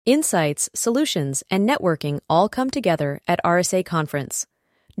Insights, solutions, and networking all come together at RSA Conference.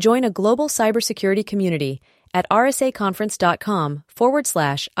 Join a global cybersecurity community at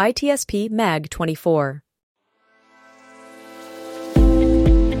rsaconference.com/ITSPmag24.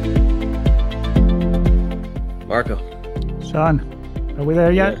 Marco. Sean, are we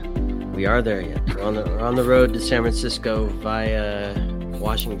there yet? Yeah, we are there yet. We're on the road to San Francisco via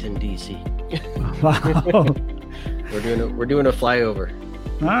Washington, D.C. Wow. We're doing a flyover.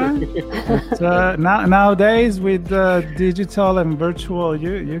 Nowadays with digital and virtual,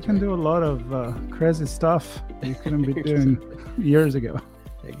 you can do a lot of crazy stuff you couldn't be doing years ago.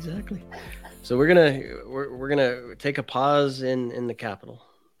 Exactly. So we're gonna take a pause in the Capitol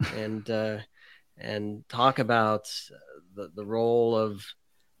and talk about the role of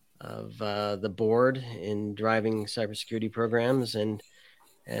the board in driving cybersecurity programs and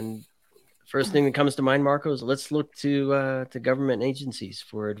first thing that comes to mind, Marco, is let's look to government agencies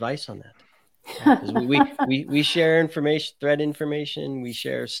for advice on that. Because we share information, threat information, we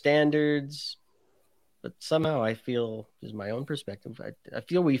share standards, but somehow I feel, this is my own perspective, I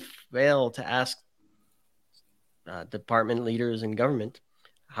feel we fail to ask department leaders in government,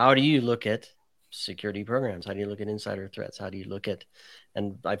 how do you look at security programs? How do you look at insider threats? How do you look at,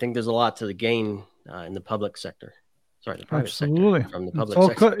 and I think there's a lot to the gain in the public sector. Sorry, the private Absolutely. sector from the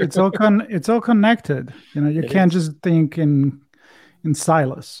public sector. It's all connected. You can't just think in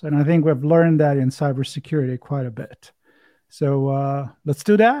silos. And I think we've learned that in cybersecurity quite a bit. So let's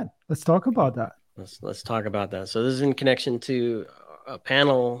do that. Let's talk about that. Let's talk about that. So this is in connection to a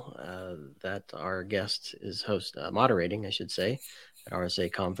panel that our guest is moderating, I should say, at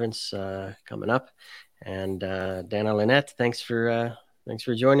RSA Conference coming up. And Dana Linnet, thanks for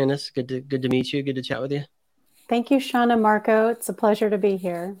joining us. Good to meet you. Good to chat with you. Thank you, Sean and Marco. It's a pleasure to be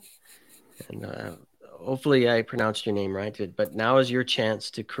here. And hopefully I pronounced your name right, but now is your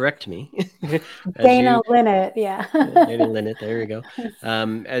chance to correct me. Dana Linnet, yeah. Dana Linnet, there we go.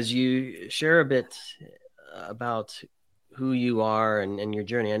 As you share a bit about who you are and your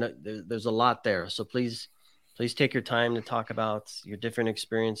journey, I know there's a lot there. So please take your time to talk about your different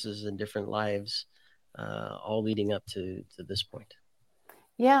experiences and different lives, all leading up to this point.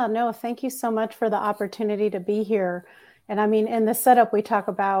 Yeah, no, thank you so much for the opportunity to be here. And I mean, in the setup, we talk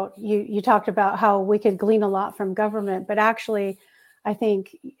about, you talked about how we could glean a lot from government, but actually, I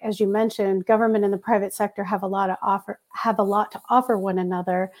think, as you mentioned, government and the private sector have a lot to offer one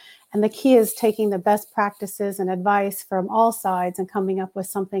another. And the key is taking the best practices and advice from all sides and coming up with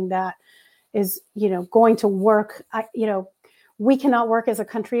something that is, going to work. We cannot work as a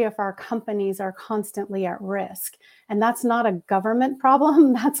country if our companies are constantly at risk. And that's not a government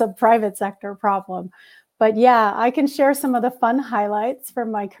problem, that's a private sector problem. But yeah, I can share some of the fun highlights from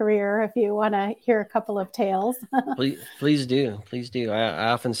my career if you want to hear a couple of tales. Please do.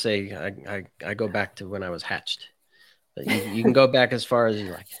 I often say I go back to when I was hatched. But you can go back as far as you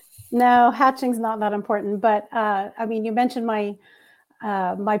like. No, hatching's not that important. But I mean, you mentioned my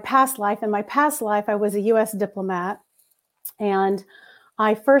past life. In my past life, I was a U.S. diplomat. And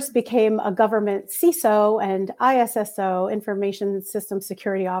I first became a government CISO and ISSO, Information Systems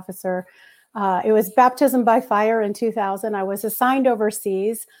Security Officer. It was baptism by fire in 2000. I was assigned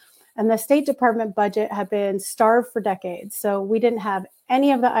overseas, and the State Department budget had been starved for decades. So we didn't have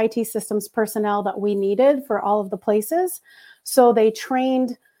any of the IT systems personnel that we needed for all of the places. So they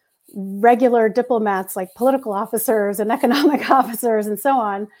trained regular diplomats like political officers and economic officers and so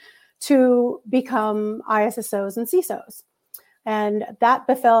on to become ISSOs and CISOs. And that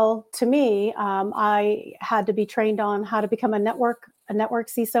befell to me. I had to be trained on how to become a network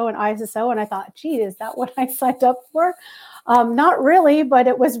CISO and ISSO. And I thought, gee, is that what I signed up for? Not really, but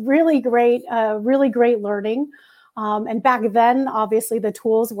it was really great learning. And back then, obviously, the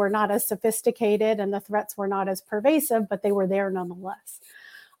tools were not as sophisticated and the threats were not as pervasive, but they were there nonetheless.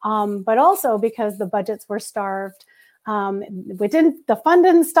 But also because the budgets were starved, the fun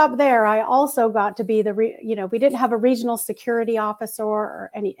didn't stop there. I also got to be we didn't have a regional security officer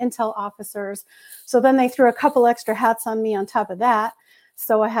or any intel officers. So then they threw a couple extra hats on me on top of that.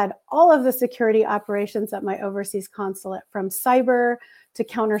 So I had all of the security operations at my overseas consulate, from cyber to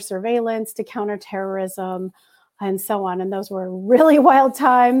counter surveillance to counterterrorism and so on. And those were really wild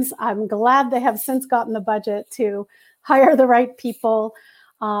times. I'm glad they have since gotten the budget to hire the right people.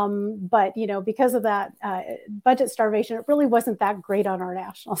 But, because of that budget starvation, it really wasn't that great on our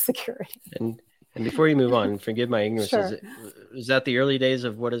national security. And before you move on, forgive my ignorance, Sure. Is that the early days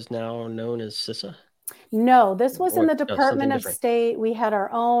of what is now known as CISA? No, this was in the Department of State. We had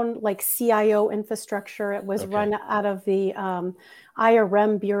our own CIO infrastructure. It was run out of the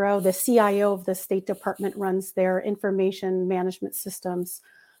IRM Bureau. The CIO of the State Department runs their information management systems.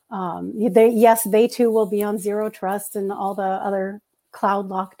 They too will be on zero trust and all the other cloud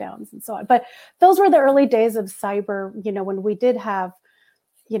lockdowns and so on. But those were the early days of cyber, when we did have,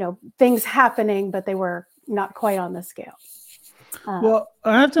 things happening, but they were not quite on the scale. Well,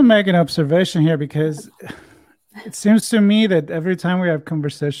 I have to make an observation here, because it seems to me that every time we have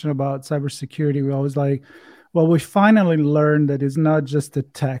conversation about cybersecurity, we always we finally learned that it's not just a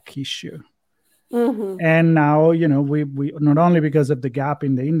tech issue. Mm-hmm. And now, we not only because of the gap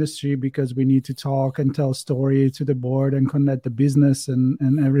in the industry, because we need to talk and tell story to the board and connect the business and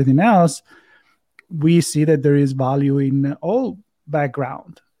everything else, we see that there is value in all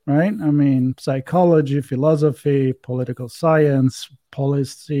background, right? I mean, psychology, philosophy, political science,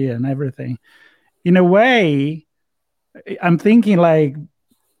 policy, and everything. In a way, I'm thinking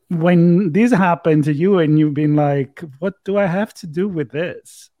when this happened to you and you've been like, what do I have to do with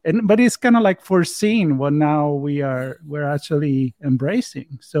this? But it's kind of foreseen what now we're actually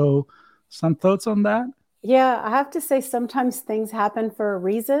embracing. So some thoughts on that? Yeah, I have to say sometimes things happen for a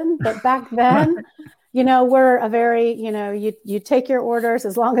reason, but back then, we're a very, you take your orders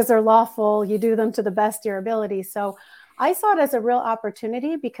as long as they're lawful, you do them to the best of your ability. So I saw it as a real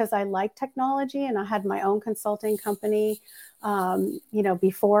opportunity because I like technology and I had my own consulting company,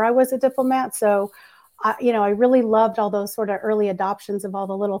 before I was a diplomat. So, I really loved all those sort of early adoptions of all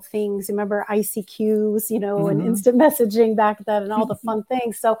the little things. Remember ICQs, mm-hmm. and instant messaging back then and all the fun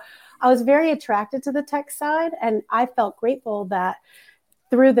things. So I was very attracted to the tech side, and I felt grateful that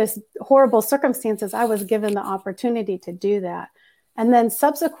through this horrible circumstances, I was given the opportunity to do that. And then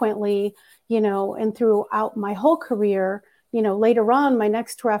subsequently, and throughout my whole career, later on, my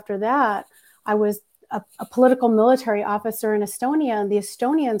next tour after that, I was a political military officer in Estonia, and the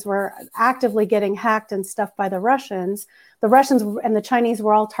Estonians were actively getting hacked and stuff by the Russians. The Russians and the Chinese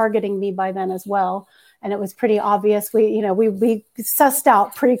were all targeting me by then as well. And it was pretty obvious. We sussed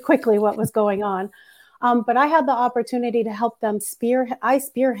out pretty quickly what was going on. But I had the opportunity to help them I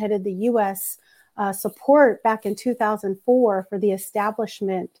spearheaded the U.S. Support back in 2004 for the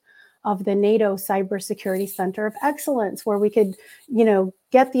establishment of the NATO Cybersecurity Center of Excellence, where we could,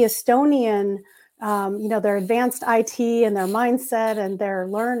 get the Estonian, their advanced IT and their mindset and their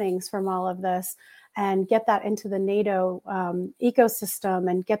learnings from all of this, and get that into the NATO ecosystem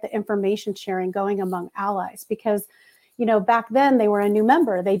and get the information sharing going among allies. Because, back then they were a new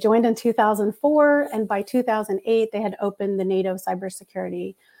member. They joined in 2004, and by 2008, they had opened the NATO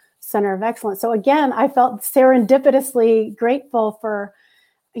Cybersecurity Center of Excellence. So again, I felt serendipitously grateful for,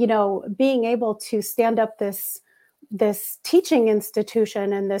 being able to stand up this teaching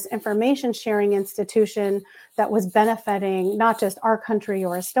institution and this information sharing institution that was benefiting not just our country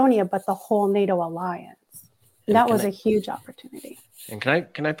or Estonia, but the whole NATO alliance. And that was a huge opportunity. And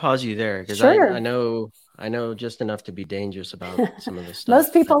can I pause you there? Because sure. I know just enough to be dangerous about some of the stuff.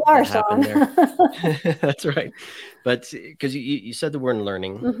 Most people are, Sean. That's right. But because you said the word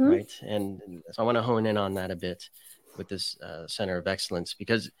learning, mm-hmm. right? And so I want to hone in on that a bit with this Center of Excellence,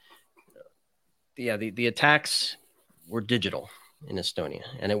 because the attacks were digital in Estonia,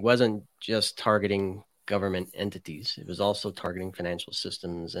 and it wasn't just targeting government entities. It was also targeting financial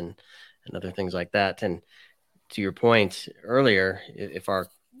systems and other things like that. And to your point earlier, if our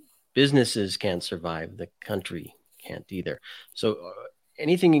businesses can't survive, the country can't either. So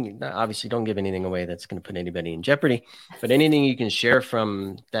anything, obviously don't give anything away that's going to put anybody in jeopardy, but anything you can share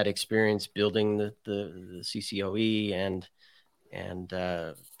from that experience building the CCOE and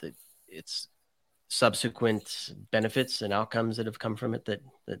its subsequent benefits and outcomes that have come from it that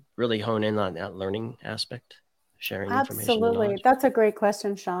really hone in on that learning aspect, sharing information. Absolutely. That's a great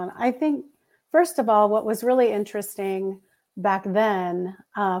question, Sean. I think, first of all, what was really interesting back then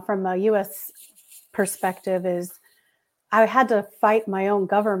from a U.S. perspective is I had to fight my own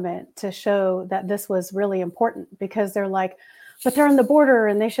government to show that this was really important, because they're like, but they're on the border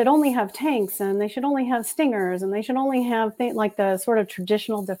and they should only have tanks and they should only have stingers and they should only have like the sort of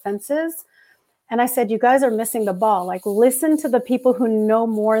traditional defenses. And I said, you guys are missing the ball. Like, listen to the people who know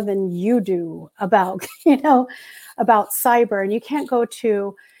more than you do about, about cyber. And you can't go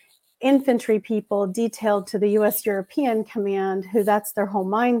to infantry people detailed to the U.S. European Command, who that's their whole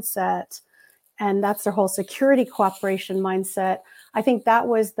mindset. And that's their whole security cooperation mindset. I think that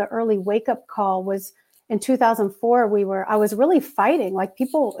was the early wake-up call. Was in 2004, I was really fighting. Like,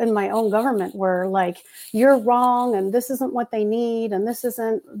 people in my own government were like, you're wrong, and this isn't what they need, and this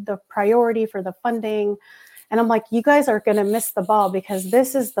isn't the priority for the funding. And I'm like, you guys are going to miss the ball, because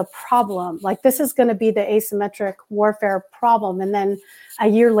this is the problem. Like, this is going to be the asymmetric warfare problem. And then a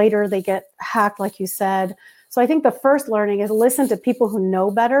year later, they get hacked, like you said. So I think the first learning is listen to people who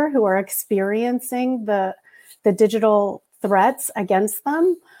know better, who are experiencing the digital threats against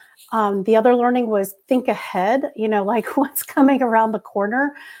them, The other learning was think ahead, like what's coming around the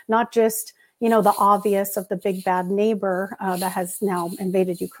corner, not just, the obvious of the big bad neighbor that has now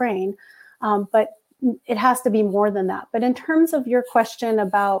invaded Ukraine. But it has to be more than that. But in terms of your question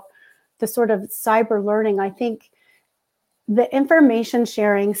about the sort of cyber learning, I think the information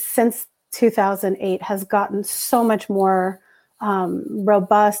sharing since 2008 has gotten so much more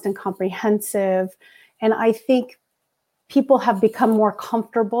robust and comprehensive. And I think people have become more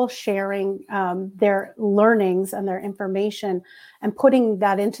comfortable sharing their learnings and their information and putting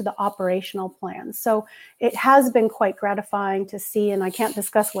that into the operational plans. So it has been quite gratifying to see, and I can't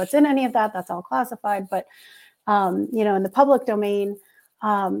discuss what's in any of that, that's all classified, but in the public domain,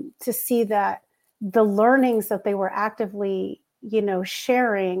 to see that the learnings that they were actively,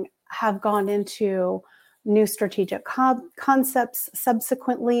 sharing have gone into new strategic concepts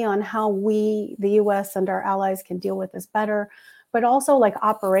subsequently on how we, the US and our allies, can deal with this better, but also like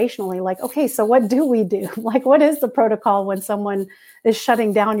operationally, like, okay, so what do we do? Like, what is the protocol when someone is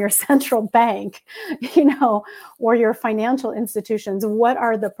shutting down your central bank, or your financial institutions? What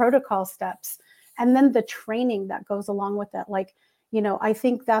are the protocol steps? And then the training that goes along with that. Like, I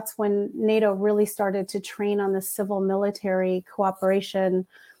think that's when NATO really started to train on the civil military cooperation.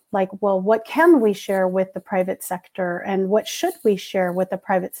 Like, well, what can we share with the private sector and what should we share with the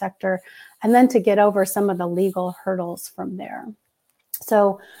private sector? And then to get over some of the legal hurdles from there.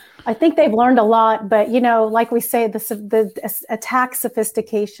 So I think they've learned a lot, but, like we say, the attack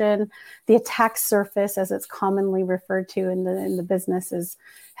sophistication, the attack surface, as it's commonly referred to in the business,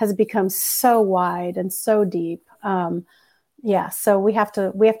 has become so wide and so deep. So we have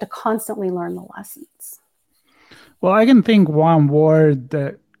to constantly learn the lessons. Well, I can think one word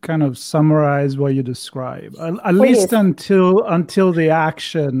that kind of summarize what you describe, at least until the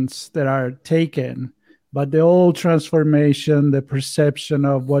actions that are taken, but the whole transformation, the perception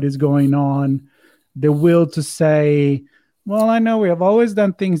of what is going on, the will to say, well, I know we have always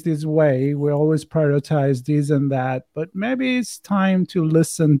done things this way, we always prioritize this and that, but maybe it's time to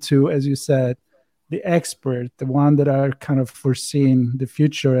listen to, as you said, the expert, the one that are kind of foreseeing the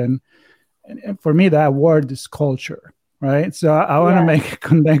future. And for me, that word is culture. Right. So I want to make a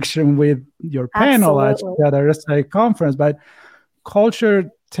connection with your panel at the RSAC conference, but culture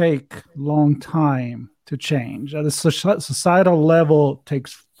take long time to change. At a societal level,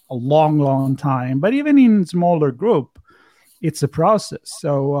 takes a long, long time. But even in smaller group, it's a process.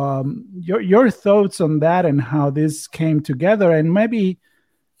 So your thoughts on that and how this came together, and maybe,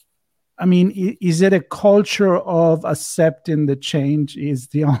 is it a culture of accepting the change is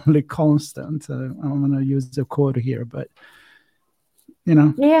the only constant? I'm going to use the quote here, but,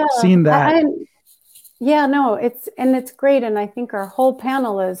 seeing that. It's great. And I think our whole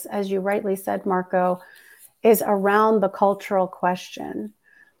panel is, as you rightly said, Marco, is around the cultural question.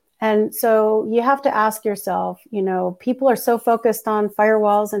 And so you have to ask yourself, people are so focused on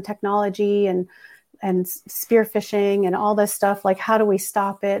firewalls and technology and spear phishing and all this stuff. Like, how do we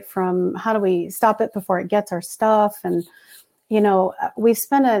stop it before it gets our stuff? And, we've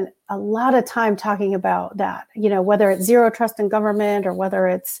spent a lot of time talking about that, whether it's zero trust in government or whether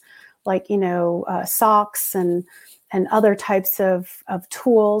it's like, SOCs and other types of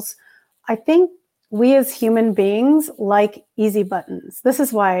tools. I think we as human beings like easy buttons. This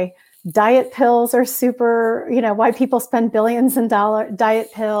is why diet pills are super, why people spend billions in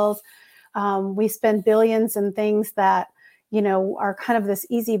diet pills. We spend billions in things that, are kind of this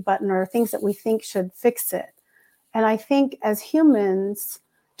easy button or things that we think should fix it. And I think as humans,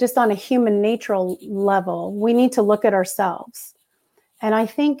 just on a human natural level, we need to look at ourselves. And I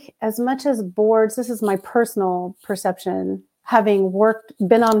think as much as boards, this is my personal perception, having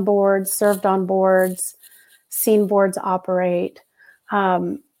been on boards, served on boards, seen boards operate,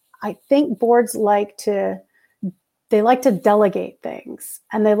 I think boards like to delegate things,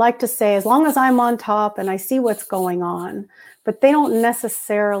 and they like to say, as long as I'm on top and I see what's going on, but they don't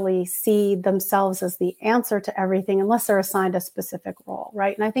necessarily see themselves as the answer to everything unless they're assigned a specific role,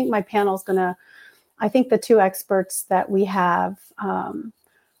 right? And I think my panel's I think the two experts that we have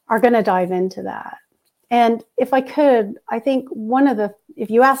are gonna dive into that. And if I could, I think if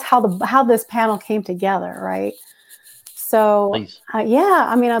you ask how this panel came together, right? So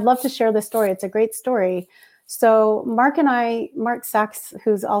I'd love to share this story. It's a great story. So Mark Sachs,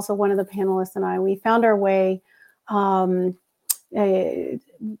 who's also one of the panelists, and we found our way.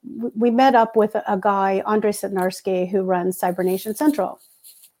 We met up with a guy, Andrei Sitnarsky, who runs Cybernation Central.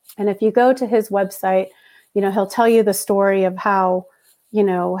 And if you go to his website, he'll tell you the story of how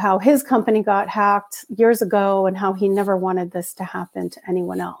his company got hacked years ago and how he never wanted this to happen to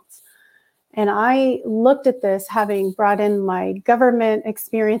anyone else. And I looked at this having brought in my government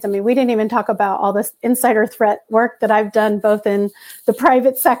experience. I mean, we didn't even talk about all this insider threat work that I've done both in the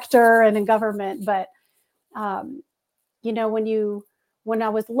private sector and in government. But, you know, when I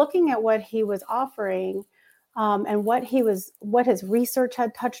was looking at what he was offering and what his research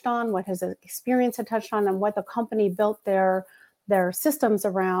had touched on, what his experience had touched on, and what the company built their systems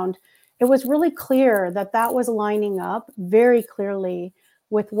around, it was really clear that that was lining up very clearly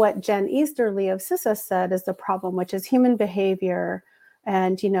with what Jen Easterly of CISA said is the problem, which is human behavior.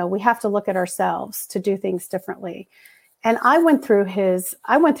 And, you know, we have to look at ourselves to do things differently. And I went through his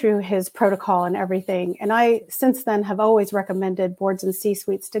protocol and everything. And I, since then, have always recommended boards and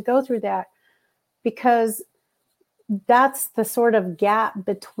C-suites to go through that, because that's the sort of gap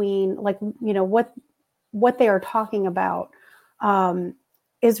between, like, you know, what they are talking about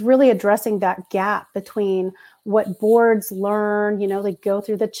is really addressing that gap between what boards learn. You know, they go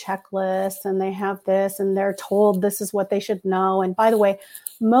through the checklist and they have this and they're told this is what they should know. And by the way,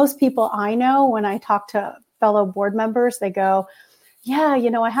 most people I know, when I talk to fellow board members, they go, yeah, you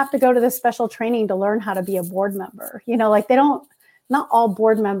know, I have to go to this special training to learn how to be a board member. You know, like not all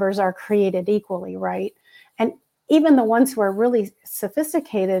board members are created equally, right? And even the ones who are really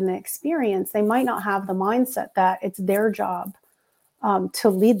sophisticated and experienced, they might not have the mindset that it's their job to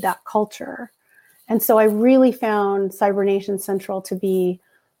lead that culture. And so I really found Cybernation Central to be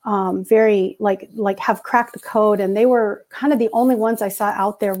very like have cracked the code. And they were kind of the only ones I saw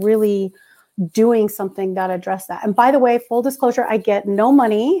out there really doing something that addressed that. And by the way, full disclosure, I get no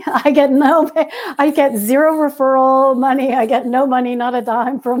money. I get zero referral money. I get no money, not a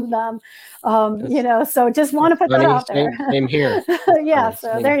dime from them. You know, so just want to put that out there. Same here. Yeah,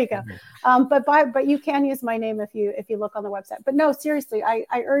 so there you go. But you can use my name if you look on the website. But no, seriously, I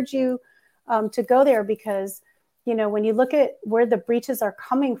urge you to go there, because, you know, when you look at where the breaches are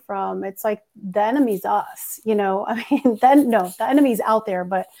coming from, it's like the enemy's us. You know, I mean, the enemy's out there,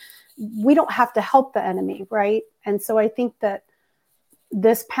 but we don't have to help the enemy, right? And so I think that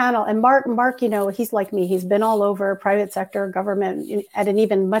this panel, and Mark, you know, he's like me. He's been all over private sector, government at an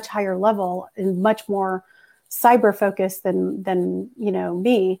even much higher level and much more cyber focused than you know,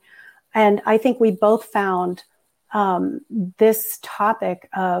 me. And I think we both found this topic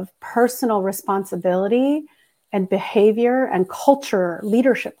of personal responsibility and behavior and culture,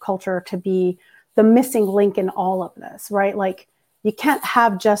 leadership culture, to be the missing link in all of this, right? Like, you can't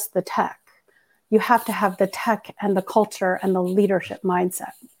have just the tech. You have to have the tech and the culture and the leadership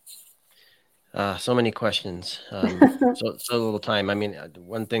mindset. So many questions. So little time. I mean,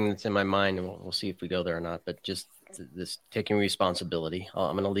 one thing that's in my mind, and we'll see if we go there or not, but just this taking responsibility.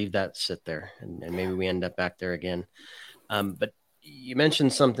 I'm going to leave that sit there, and maybe we end up back there again. But you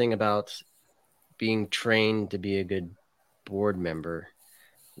mentioned something about being trained to be a good board member,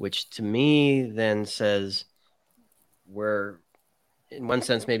 which to me then says we're, in one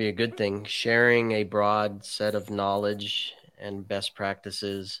sense, maybe a good thing, sharing a broad set of knowledge and best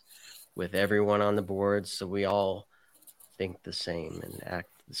practices with everyone on the board, so we all think the same and act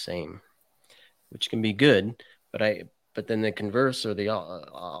the same, which can be good. But then the converse, or the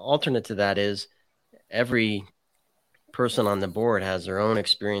alternate to that, is every person on the board has their own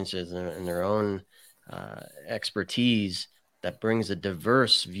experiences and their own expertise that brings a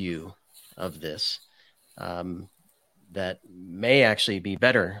diverse view of this. That may actually be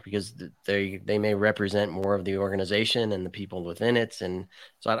better, because they may represent more of the organization and the people within it. And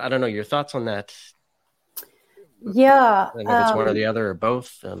so I don't know your thoughts on that. Yeah. I don't know if it's one or the other or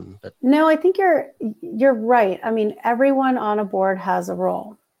both. But no, I think you're right. I mean, everyone on a board has a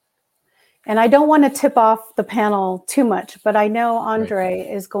role. And I don't want to tip off the panel too much, but I know Andre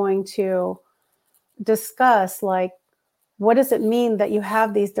is going to discuss, like, what does it mean that you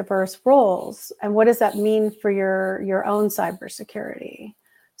have these diverse roles? And what does that mean for your own cybersecurity?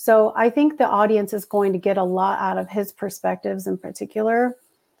 So I think the audience is going to get a lot out of his perspectives in particular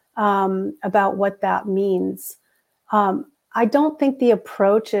about what that means. I don't think the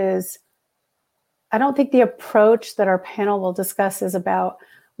approach that our panel will discuss is about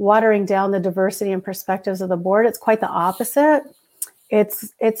watering down the diversity and perspectives of the board. It's quite the opposite.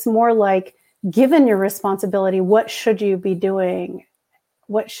 It's more like, given your responsibility, what should you be doing?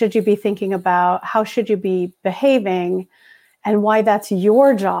 What should you be thinking about? How should you be behaving? And why that's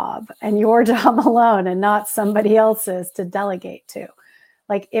your job and your job alone, and not somebody else's to delegate to.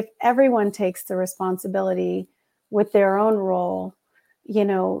 Like, if everyone takes the responsibility with their own role, you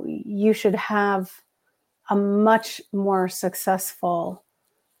know, you should have a much more successful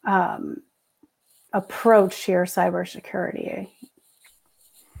approach to your cybersecurity,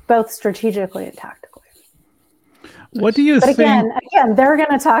 both strategically and tactically. What do you but think? Again, they're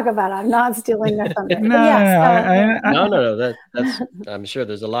going to talk about it. I'm not stealing their thunder. No. That's. I'm sure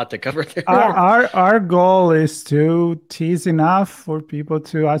there's a lot to cover there. Our goal is to tease enough for people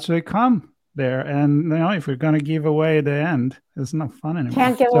to actually come there, and if we're going to give away the end, it's not fun anymore.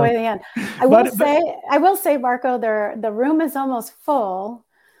 Can't give away the end. I will say, Marco, the room is almost full.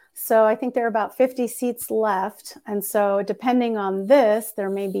 So I think there are about 50 seats left. And so depending on this, there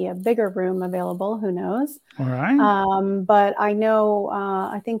may be a bigger room available. Who knows? All right. But I know,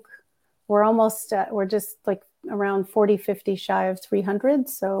 I think we're almost, we're just like around 40, 50 shy of 300.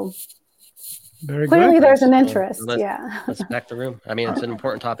 So very clearly good. There's an interest. Let's pack the room. I mean, it's an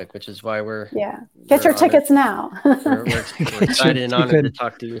important topic, which is why get your tickets now. we're excited and honored to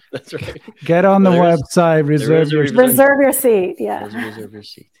talk to you. That's right. Get on the website, reserve your seat. Reserve your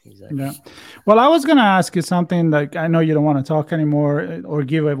seat. Exactly. Yeah. Well, I was going to ask you something. Like, I know you don't want to talk anymore or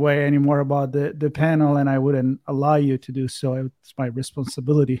give away any more about the panel, and I wouldn't allow you to do so. It's my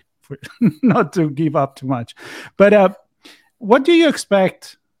responsibility for not to give up too much. But what do you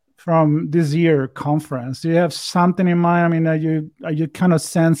expect from this year conference? Do you have something in mind? I mean, are you kind of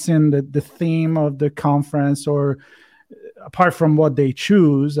sensing the theme of the conference, or apart from what they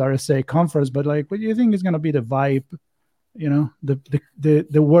choose, RSA conference, but like, what do you think is going to be the vibe? The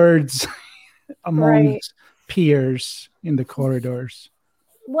words among peers in the corridors.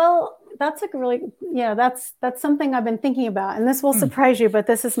 Well, that's that's something I've been thinking about, and this will surprise you, but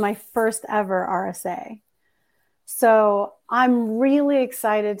this is my first ever RSA. So I'm really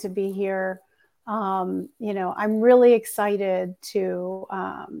excited to be here. I'm really excited to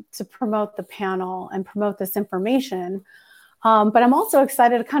promote the panel and promote this information. But I'm also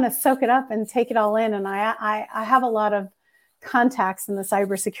excited to kind of soak it up and take it all in. And I have a lot of contacts in the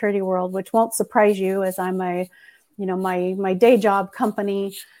cybersecurity world, which won't surprise you, as I'm my day job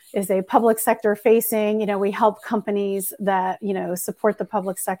company is a public sector facing, we help companies that, support the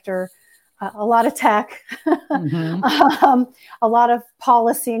public sector, a lot of tech, a lot of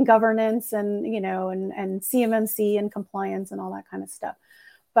policy and governance and CMMC and compliance and all that kind of stuff.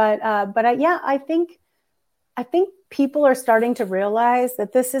 I think people are starting to realize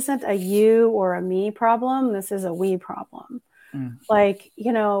that this isn't a you or a me problem. This is a we problem. Like,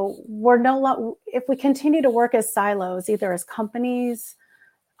 we're if we continue to work as silos, either as companies,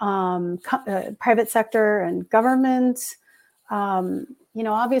 private sector and government,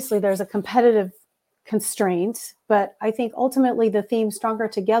 obviously there's a competitive constraint, but I think ultimately the theme Stronger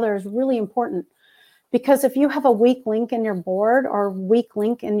Together is really important, because if you have a weak link in your board or weak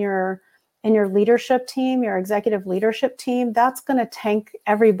link in your leadership team, your executive leadership team, that's going to tank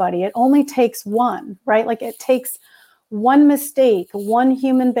everybody. It only takes one, right? Like, it takes one mistake, one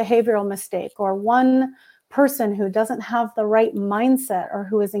human behavioral mistake, or one person who doesn't have the right mindset or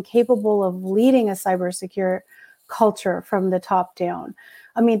who is incapable of leading a cybersecurity culture from the top down.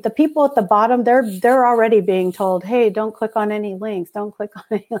 I mean, the people at the bottom, they're already being told, hey, don't click on any links, don't click on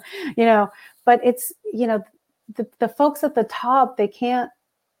any, but it's, the folks at the top, they can't,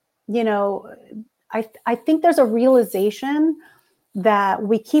 I think there's a realization that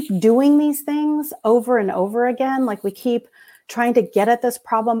we keep doing these things over and over again. Like, we keep trying to get at this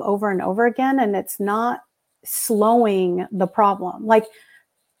problem over and over again, and it's not slowing the problem. Like,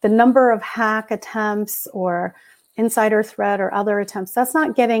 the number of hack attempts or insider threat or other attempts, that's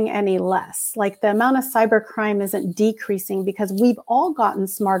not getting any less. Like, the amount of cybercrime isn't decreasing because we've all gotten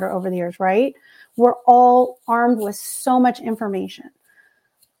smarter over the years, right? We're all armed with so much information.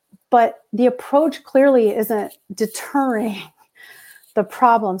 But the approach clearly isn't deterring the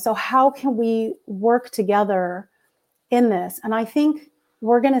problem. So how can we work together in this? And I think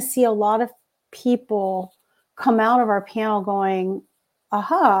we're going to see a lot of people come out of our panel going,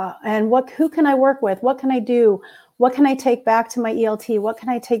 aha, and who can I work with? What can I do? What can I take back to my ELT? What can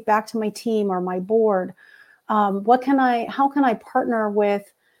I take back to my team or my board? How can I partner with,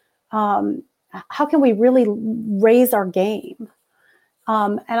 how can we really raise our game?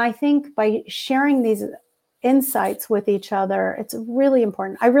 And I think by sharing these insights with each other, it's really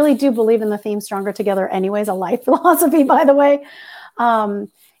important. I really do believe in the theme Stronger Together anyways, a life philosophy, by the way. And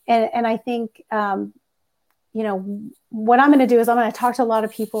I think, what I'm going to do is I'm going to talk to a lot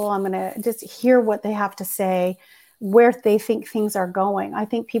of people. I'm going to just hear what they have to say, where they think things are going. I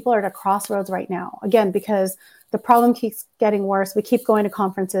think people are at a crossroads right now, again, because the problem keeps getting worse. We keep going to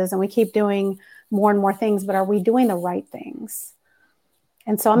conferences and we keep doing more and more things, but are we doing the right things?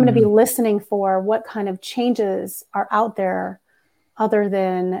 And so I'm going to be listening for what kind of changes are out there other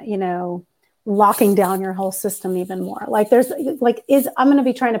than, locking down your whole system even more. Like, I'm going to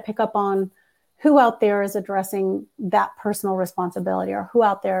be trying to pick up on who out there is addressing that personal responsibility, or who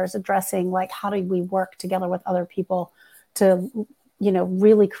out there is addressing, like, how do we work together with other people to,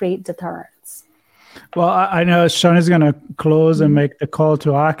 really create deterrence? Well, I know Sean is going to close and make the call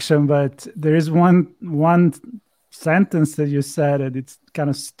to action, but there is one sentence that you said, and it's kind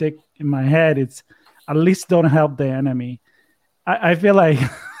of stick in my head. It's, at least don't help the enemy. I feel like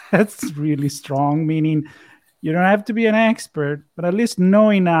that's really strong, meaning you don't have to be an expert, but at least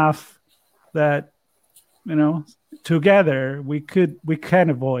know enough that, together we can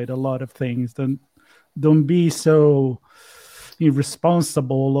avoid a lot of things. Don't be so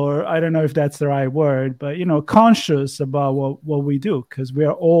irresponsible, or I don't know if that's the right word, but conscious about what we do, because we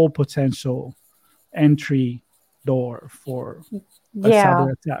are all potential entry door for a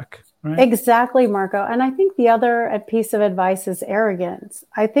cyber attack. Right? Exactly, Marco. And I think the other piece of advice is arrogance.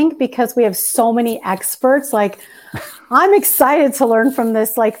 I think because we have so many experts, like, I'm excited to learn from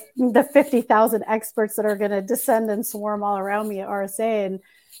this, like the 50,000 experts that are going to descend and swarm all around me at RSA and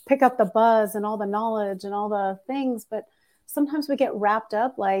pick up the buzz and all the knowledge and all the things. But sometimes we get wrapped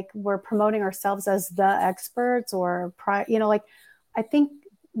up, like we're promoting ourselves as the experts, or, I think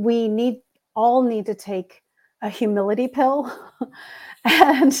we all need to take a humility pill.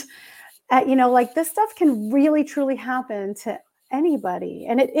 And, like, this stuff can really, truly happen to anybody.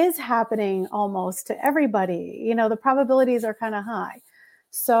 And it is happening almost to everybody. The probabilities are kind of high.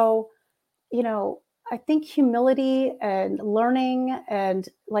 So, I think humility and learning and,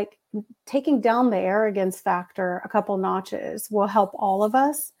 like, taking down the arrogance factor a couple notches will help all of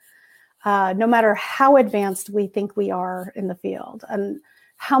us, no matter how advanced we think we are in the field and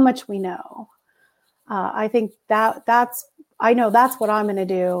how much we know. I think I know that's what I'm going to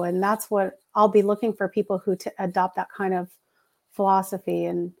do. And that's what I'll be looking for, people who adopt that kind of philosophy.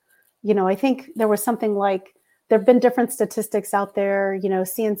 And, I think there was something like, there've been different statistics out there.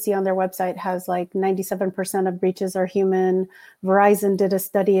 CNC on their website has like 97% of breaches are human. Verizon did a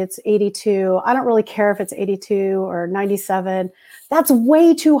study, it's 82. I don't really care if it's 82 or 97. That's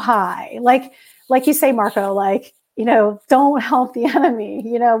way too high. Like you say, Marco, don't help the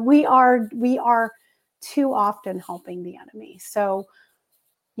enemy. We are too often helping the enemy. So,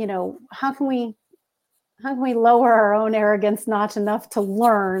 how can we lower our own arrogance notch enough to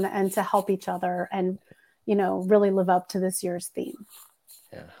learn and to help each other and, really live up to this year's theme?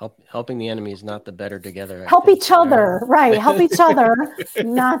 Yeah, helping the enemy is not the better together. Help each other, right? Help each other,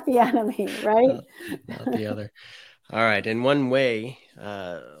 not the enemy, right? Not the other. All right. And one way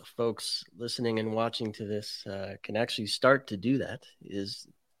folks listening and watching to this can actually start to do that is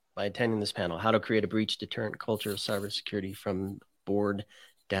by attending this panel, How to Create a Breach Deterrent Culture of Cybersecurity from Board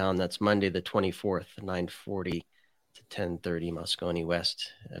Down. That's Monday, the 24th, 9:40 to 10:30 Moscone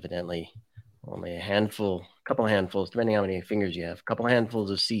West. Evidently, only a couple handfuls, depending on how many fingers you have, a couple handfuls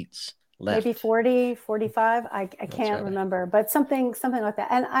of seats left. Maybe 40, 45. I can't remember, but something like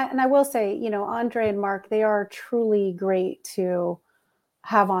that. And I will say, Andre and Mark, they are truly great to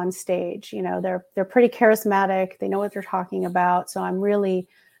have on stage. They're pretty charismatic. They know what they're talking about. So I'm really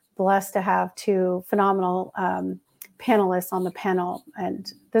blessed to have two phenomenal panelists on the panel.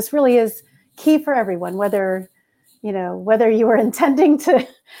 And this really is key for everyone, whether you were intending to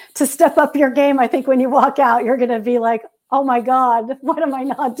step up your game. I think when you walk out, you're going to be like, oh my God, what am I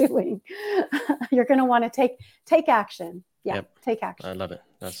not doing? You're going to want to take action. Yeah, yep. Take action. I love it.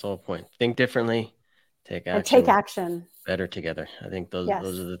 That's the whole point. Think differently, take action. And take action. Better together. I think those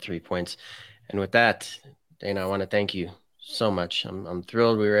are the 3 points. And with that, Dana, I want to thank you so much. I'm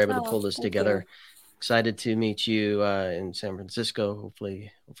thrilled we were able to pull this together. Excited to meet you in San Francisco.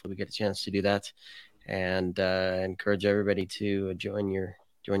 Hopefully we get a chance to do that, and encourage everybody to join your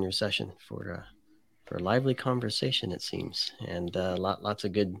session for a lively conversation, it seems, and lots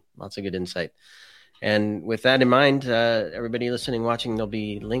of good insight. And with that in mind, everybody listening, watching, there'll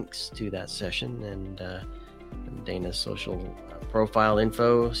be links to that session and Dana's social profile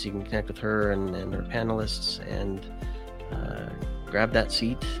info, so you can connect with her and her panelists and grab that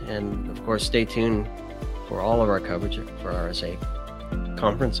seat. And of course, stay tuned for all of our coverage for RSA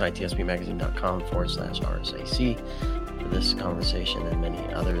conference, itspmagazine.com/RSAC for this conversation and many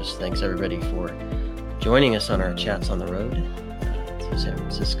others. Thanks everybody for joining us on our chats on the road to San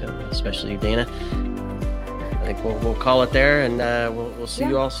Francisco, especially Dana. I think we'll call it there, and we'll see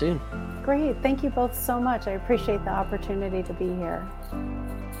you all soon. Great. Thank you both so much. I appreciate the opportunity to be here.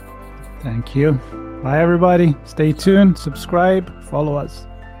 Thank you. Bye, everybody. Stay tuned, subscribe, follow us.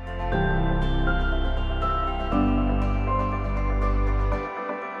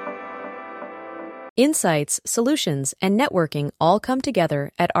 Insights, solutions, and networking all come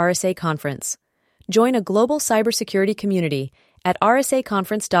together at RSA Conference. Join a global cybersecurity community at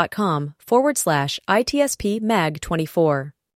rsaconference.com/ITSPmag24.